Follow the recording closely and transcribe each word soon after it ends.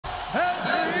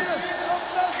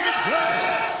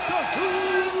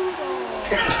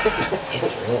No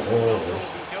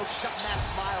shutting that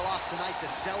smile off tonight. The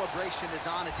celebration is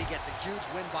on as he gets a huge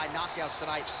win by knockout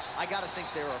tonight. I got to think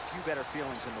there are a few better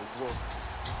feelings in the world.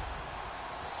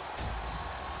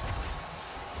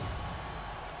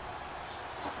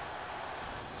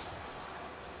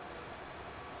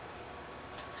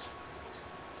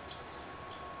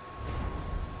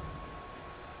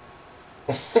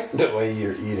 The way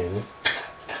you're eating.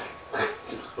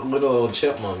 A little old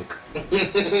chipmunk.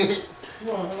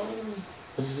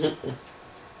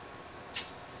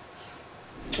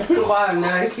 Wow,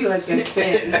 now I feel like I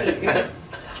can't eat.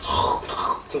 Oh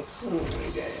my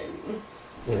god.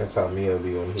 That's how Mia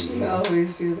be when he eats. I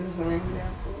always do this when I eat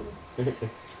apples.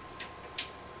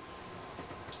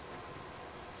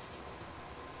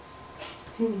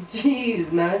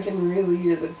 Jeez, now I can really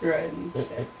hear the crunch.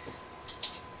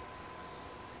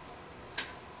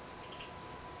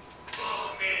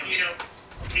 Oh man, you know,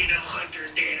 need a hunter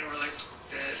Dana or like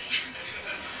this.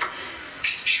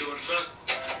 Short first.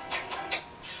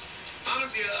 That'll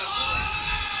do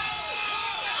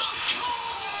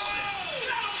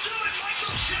it,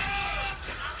 Michael Chandler!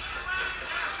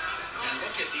 And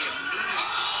look at the immediate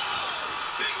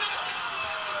big knockdown.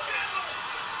 Chandler!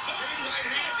 Big right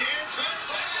hand, Dan's hurt.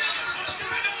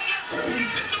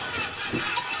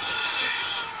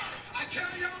 I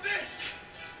tell y'all this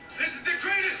is the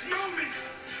greatest moment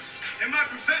in my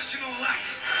professional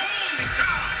life. Holy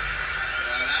cow!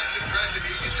 That's impressive.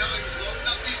 You can tell he was loading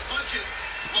up these punches,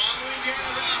 following Dan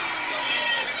around, but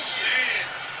being patient.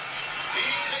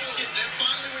 Being patient. Then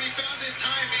finally, when he found his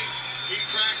timing, he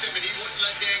cracked him, and he wouldn't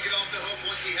let Dan get off the hook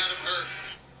once he had him hurt.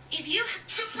 If you...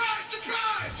 Surprise,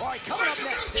 surprise! All right, coming up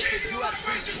next, it's the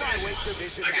UFC flyweight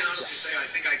division. I can honestly say I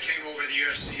think I came over to the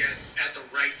UFC at the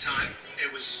right time.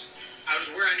 I was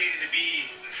where I needed to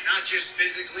be, not just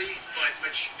physically, but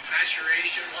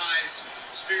maturation-wise,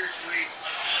 spiritually.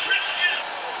 Christmas!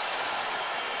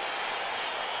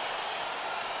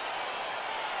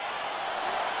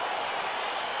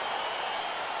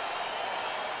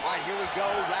 All right, here we go.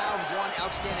 Round one,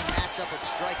 outstanding matchup of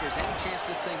strikers. Any chance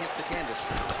this thing hits the canvas?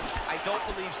 I don't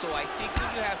believe so. I think when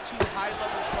you have two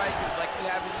high-level strikers like you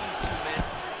have in these two men,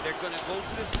 they're going to go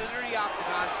to the center of the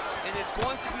octagon, and it's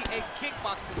going to be a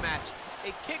kickboxing match.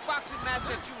 A kickboxing match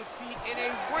that you would see in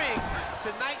a ring.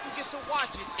 Tonight, you get to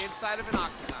watch it inside of an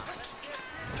octagon.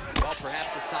 Well,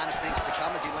 perhaps a sign of things to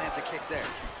come as he lands a kick there.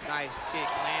 Nice kick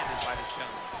landed by the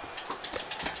gentleman.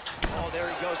 Oh, there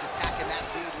he goes, attacking that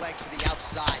lead leg to the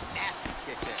outside. Nasty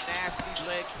kick there. Nasty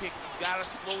leg kick. You gotta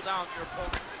slow down your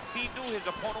opponent. He knew his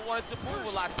opponent wanted to move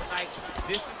a lot tonight.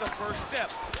 This is the first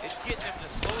step. It's getting him to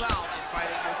slow down and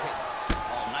fight at your pace.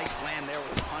 Oh, nice land there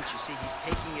with the punch. You see, he's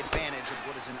taking advantage of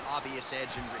what is an obvious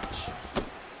edge and reach.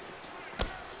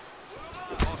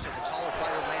 Oh, so the taller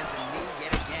fighter lands a knee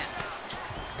yet again.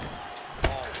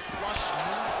 Oh, flush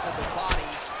knee to the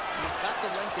body. He's got the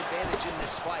length advantage in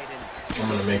this fight, and I'm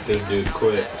gonna make this dude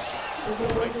quit.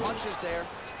 Great punches there.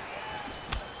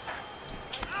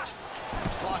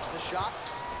 Blocks the shot.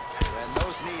 And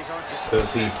those knees aren't just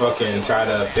Cause he fucking tried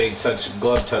to fake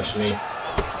glove touch me.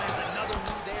 Lands another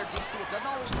knee there, DC. It doesn't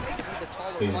always pay to be the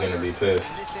taller He's fighter. gonna be pissed.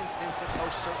 In this instance, it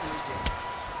most certainly did.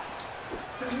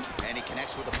 And he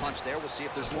connects with a punch there. We'll see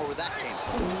if there's more where that came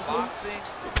from. Boxing,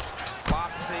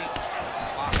 boxing,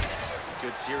 boxing.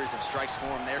 Good series of strikes for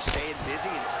him there, staying busy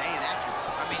and staying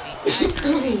accurate. I mean, the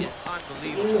accuracy is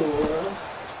unbelievable.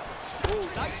 Oh,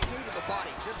 nice knee to the body,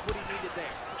 just what he needed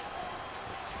there.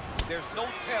 There's no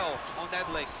tell on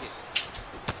that leg kick.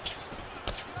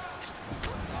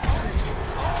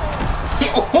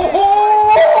 Oh,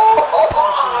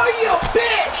 you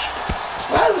bitch!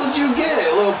 That's what you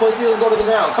get, little pussy. Let's go to the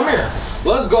ground. Come here.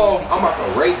 Let's go. I'm about to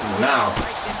rape you now.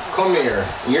 Come here.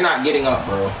 You're not getting up,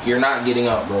 bro. You're not getting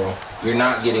up, bro. You're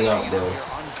not getting up, bro.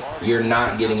 You're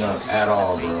not getting up at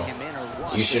all, bro.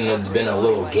 You shouldn't have been a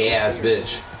little gay-ass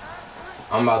bitch.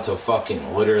 I'm about to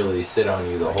fucking literally sit on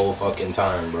you the whole fucking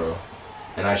time, bro.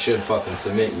 And I should fucking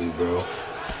submit you, bro.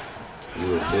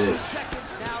 You a bitch.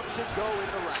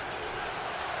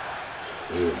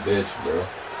 You a bitch, bro.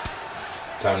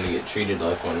 Time to get treated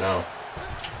like one now.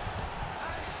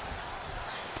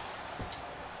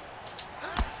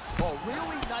 Oh,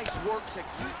 really nice work to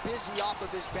keep busy off of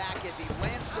his back as he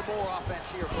lands some more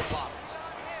offense here for Bobby.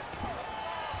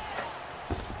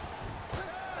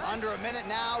 Under a minute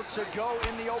now to go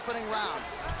in the opening round.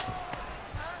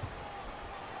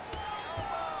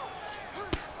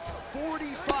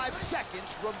 45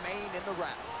 seconds remain in the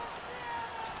round.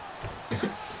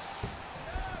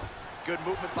 Good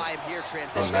movement by him here,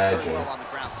 transitioning very well on the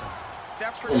ground.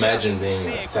 Imagine being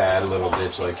a sad little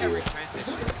bitch like you.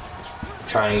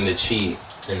 trying to cheat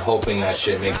and hoping that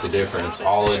shit makes a difference.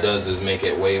 All it does is make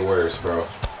it way worse, bro.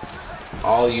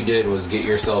 All you did was get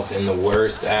yourself in the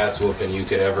worst ass whooping you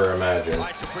could ever imagine. All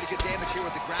right, some pretty good damage here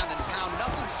with the ground and pound.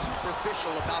 Nothing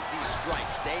superficial about these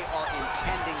strikes. They are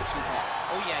intending to harm.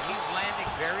 Oh yeah, he's landing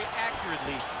very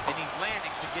accurately, and he's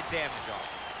landing to get damage off.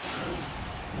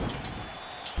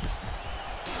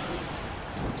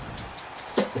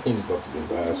 He's about to get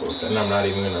his ass whooped. And I'm not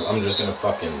even gonna, I'm just gonna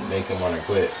fucking make him wanna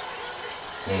quit.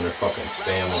 I'm gonna fucking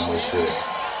spam him with shit. So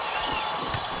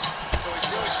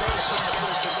he's really starting to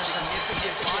put together some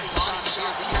significant body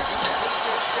shots here. These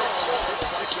are this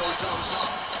strike goes up.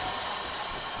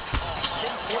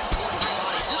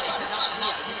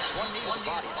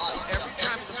 Every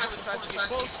time the opponent tries to get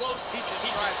close, he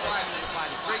just tries to hit his body.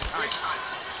 Great time.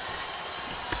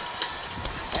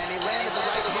 And he landed the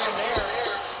right hand there.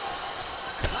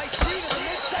 Nice knee to the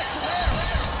midsection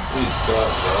there. You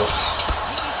suck, bro.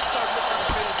 He needs to start looking to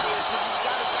finish because he's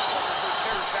got his opponent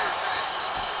very back.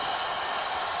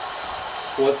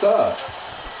 What's up?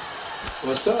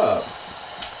 What's up?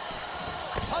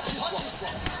 Punches block.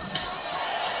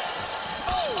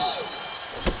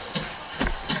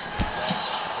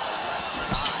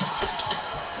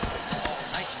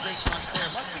 Nice straight punch there.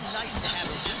 Must be nice to have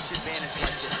a reach advantage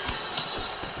like this, DC.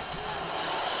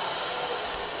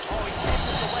 Oh, he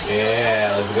catches the leg.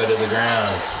 Yeah, let's go to the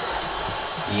ground.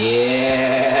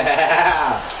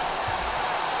 Yeah.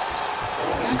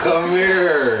 Come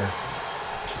here.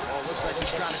 Oh, looks like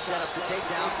he's trying to set up the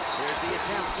takedown. There's the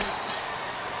attempt.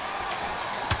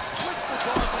 Splits the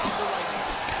guard, lands the right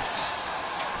hand.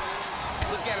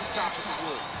 Look at him chopping the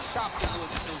wood. Chop the wood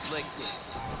with those leg kicks.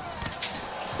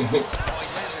 Oh, he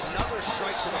lands another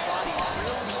strike to the body.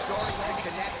 Really starting to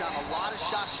connect on a lot of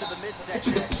shots to the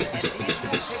midsection. And these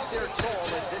will take their toll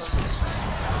as this one.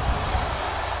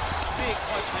 Big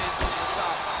punch lands over the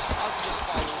top. Ugly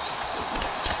follows.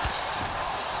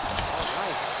 All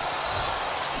right.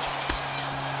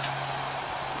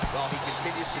 Well, he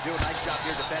continues to do a nice job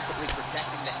here defensively,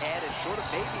 protecting the head and sort of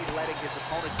maybe letting his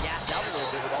opponent gas out a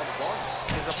little bit with all the volume.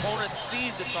 His opponent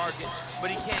sees the target, but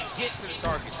he can't get to the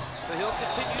target. So he'll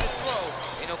continue to throw,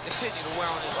 and he'll continue to wear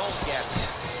on his own gas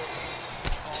tank.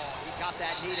 Oh, he got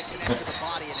that knee to connect to the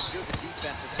body, and if you're the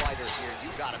defensive fighter here, you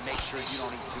got to make sure you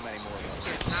don't eat too many more of those.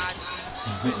 You cannot eat.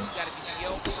 You got to get the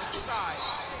elbow to the side.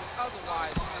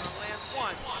 Otherwise, you're going to land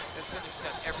one that's going to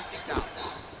shut everything down.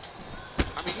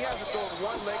 I mean, he hasn't thrown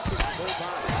one leg kick this whole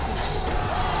time.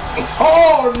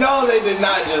 Oh no, they did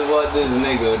not just let this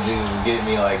nigga just get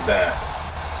me like that.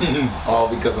 All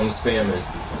because I'm spamming.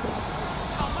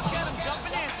 Oh, look at him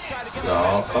jumping in to try to get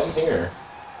No, come here.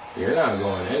 You're not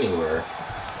going anywhere.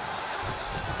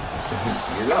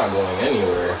 You're not going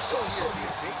anywhere.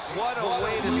 What a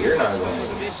way to You're not switch going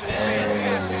position.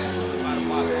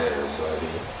 anywhere, buddy.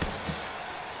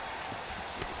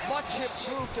 Much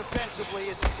improved defensively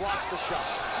as he blocks the shot.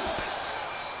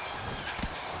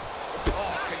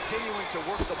 Oh, continuing to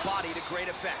work the body to great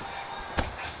effect.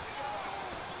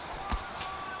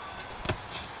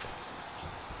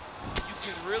 You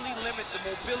can really limit the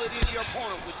mobility of your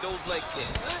opponent with those leg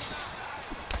kicks.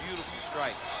 Beautiful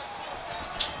strike.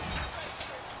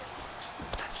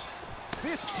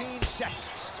 15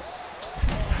 seconds.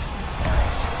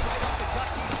 Right up the gut,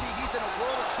 DC. He's in a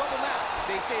world of trouble now.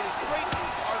 They say the great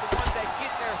ones are the ones that get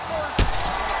there first.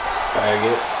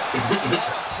 Faggot. What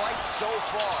a fight so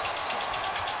far.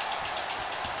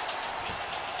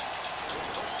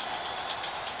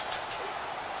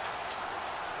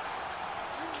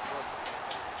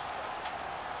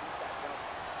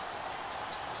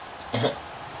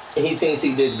 He thinks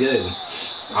he did good.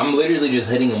 I'm literally just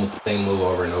hitting him with the same move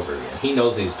over and over again. He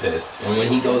knows he's pissed. And when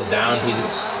he goes down, he's...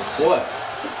 What?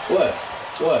 What?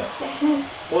 What?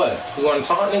 What? You want to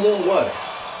taunt, nigga? What?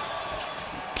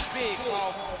 Big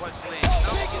powerful punch land.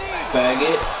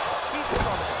 Faggot.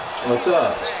 What's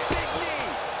up?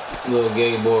 Little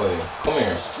gay boy. Come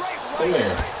here. Come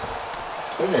here.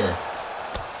 Come here.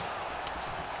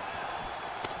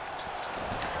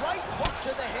 Right hook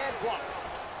to the head blocked.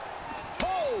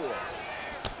 Oh!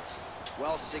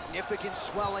 Well, significant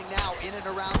swelling now in and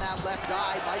around that left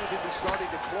eye. Might even be starting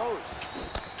to close.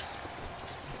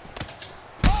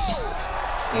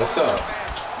 What's up?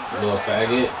 Little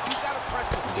faggot.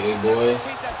 Gay boy.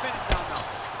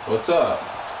 What's up?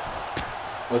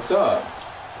 What's up?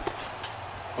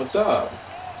 What's up?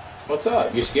 What's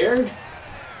up? You scared?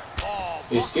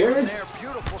 You scared?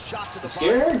 You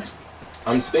scared?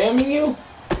 I'm spamming you?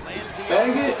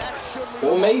 Faggot?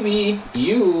 Well, maybe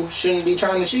you shouldn't be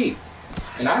trying to cheat.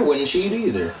 And I wouldn't cheat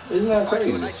either. Isn't that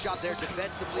crazy? Nice job there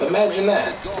defensively. Imagine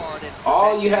that.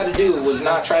 All you had to do was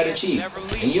not try to cheat.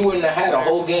 And you wouldn't have had a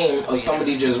whole game of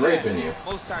somebody just raping you.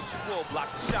 Most times you will block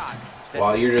the shot.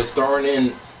 While you're just throwing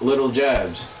in little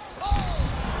jabs.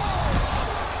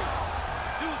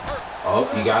 Oh,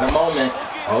 you got a moment.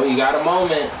 Oh, you got a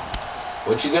moment.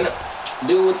 What you gonna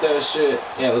do with that shit?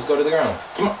 Yeah, let's go to the ground.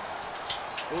 Come on.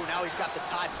 Ooh, now he's got the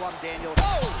tie plum, Daniel.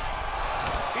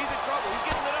 He's in trouble. He's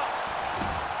getting lit up.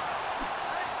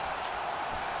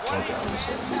 Okay, I'm just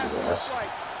gonna beat his ass.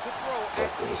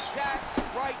 Fuck this.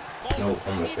 Nope,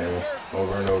 I'm gonna spam him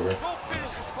over and over.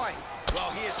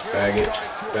 Bag it.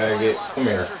 Bag it. Come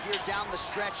here.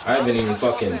 I haven't even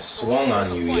fucking swung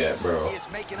on you yet, bro.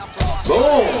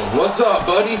 Boom! What's up,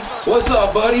 buddy? What's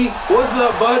up, buddy? What's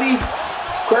up, buddy?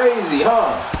 Crazy,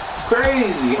 huh?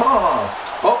 Crazy, huh?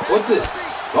 Oh, what's this?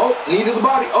 Oh, knee to the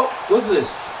body. Oh, what's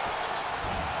this?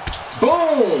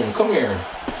 Boom! Come here.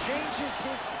 Changes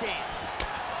his stance.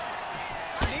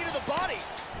 Knee to the body.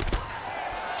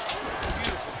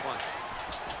 Beautiful punch.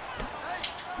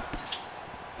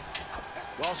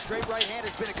 Well, straight right hand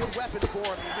has been a good weapon for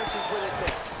him. He misses with it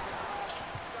big.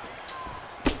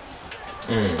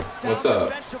 What's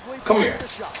up? Come here.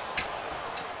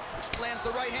 Lands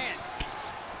the right hand.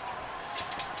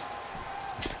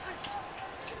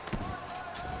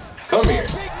 Come here,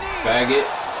 faggot.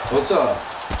 What's up?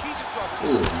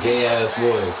 Ooh, gay ass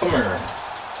boy. Come here.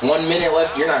 1 minute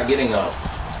left. You're not getting up.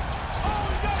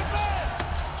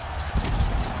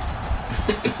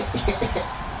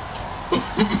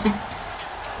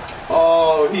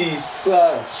 Oh, he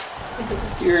sucks.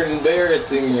 You're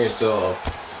embarrassing yourself.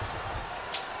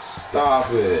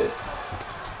 Stop it.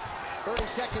 30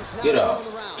 seconds now. Get up.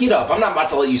 Get up. I'm not about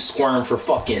to let you squirm for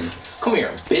fucking. Come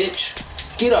here, bitch.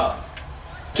 Get up.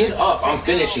 Get up. I'm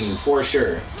finishing you for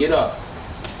sure. Get up.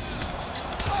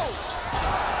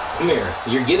 Come here.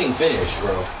 You're getting finished,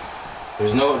 bro.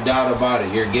 There's no doubt about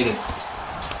it. You're getting.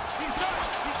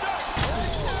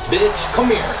 Bitch, come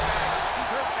here.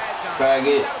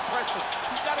 Faggot.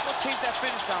 He's got to go chase that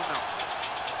finish down now.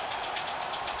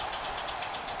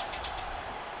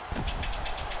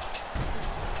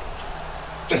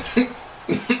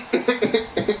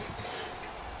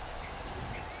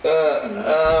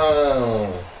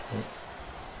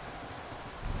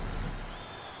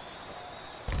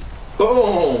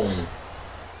 Boom!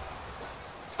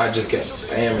 I just kept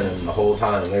spamming him the whole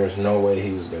time. There was no way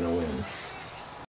he was gonna win.